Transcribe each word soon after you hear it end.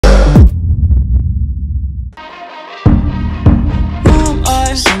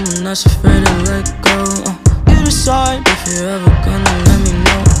that's afraid to let go. You decide if you're ever gonna let me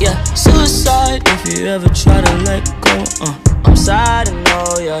know. Yeah, suicide if you ever try to let go. I'm sad, I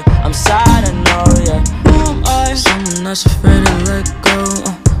know, yeah. I'm sad, I know, yeah. Who am I? Someone that's afraid to let go.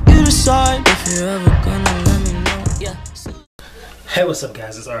 You decide if you're ever gonna let me know. Yeah. Hey, what's up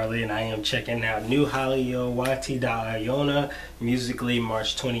guys, it's Arlie and I am checking out new Hailo, yt.ona, musically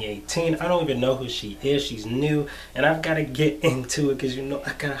March 2018. I don't even know who she is, she's new and I've got to get into it because you know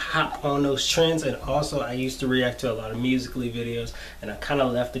I gotta hop on those trends. And also I used to react to a lot of musically videos and I kind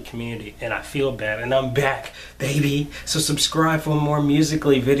of left the community and I feel bad, and I'm back, baby. So subscribe for more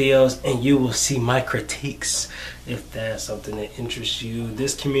musically videos and you will see my critiques if that's something that interests you.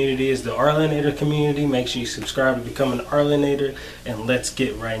 This community is the Arlinator community. Make sure you subscribe to become an Arlinator, and let's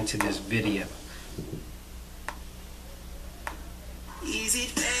get right into this video.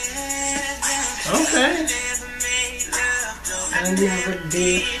 Okay. I never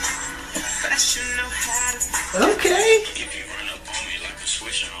did. Okay.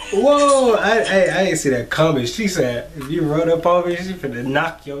 Whoa, I didn't see that coming. She said, if you run up on me, she finna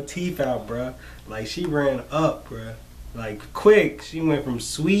knock your teeth out, bruh. Like, she ran up, bruh. Like, quick. She went from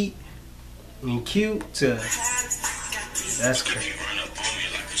sweet and cute to... That's crazy.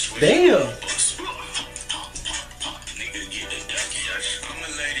 Damn.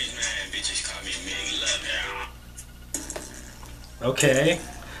 Okay.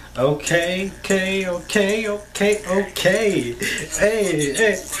 Okay.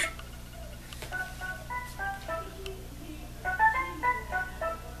 Hey.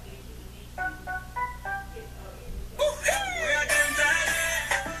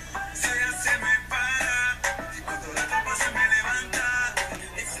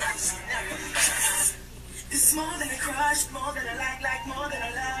 It's more than a crush, more than a like more than a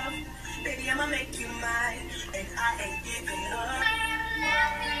love. Baby, I'ma make you mine, and I ain't giving up.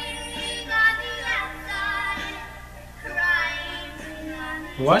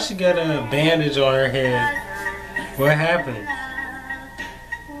 Why she got a bandage on her head? What happened?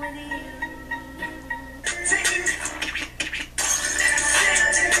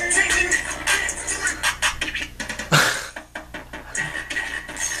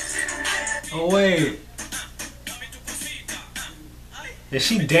 Oh wait. Is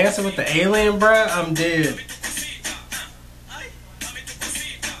she dancing with the alien, bruh? I'm dead.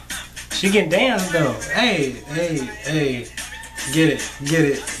 She can dance though. Hey. Get it.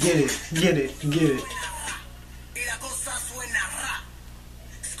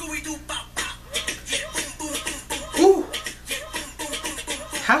 Ooh.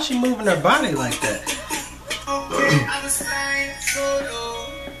 How's she moving her body like that? I was flying solo,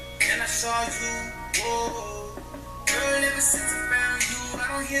 and I saw you. Whoa, girl, ever since I found you, I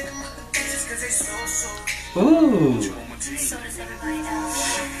don't hear them other bitches 'cause they so. Ooh. So does everybody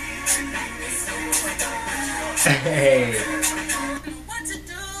else. Hey. What to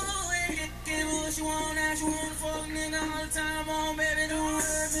do? What you want, you want, fuck nigga all the time on, baby.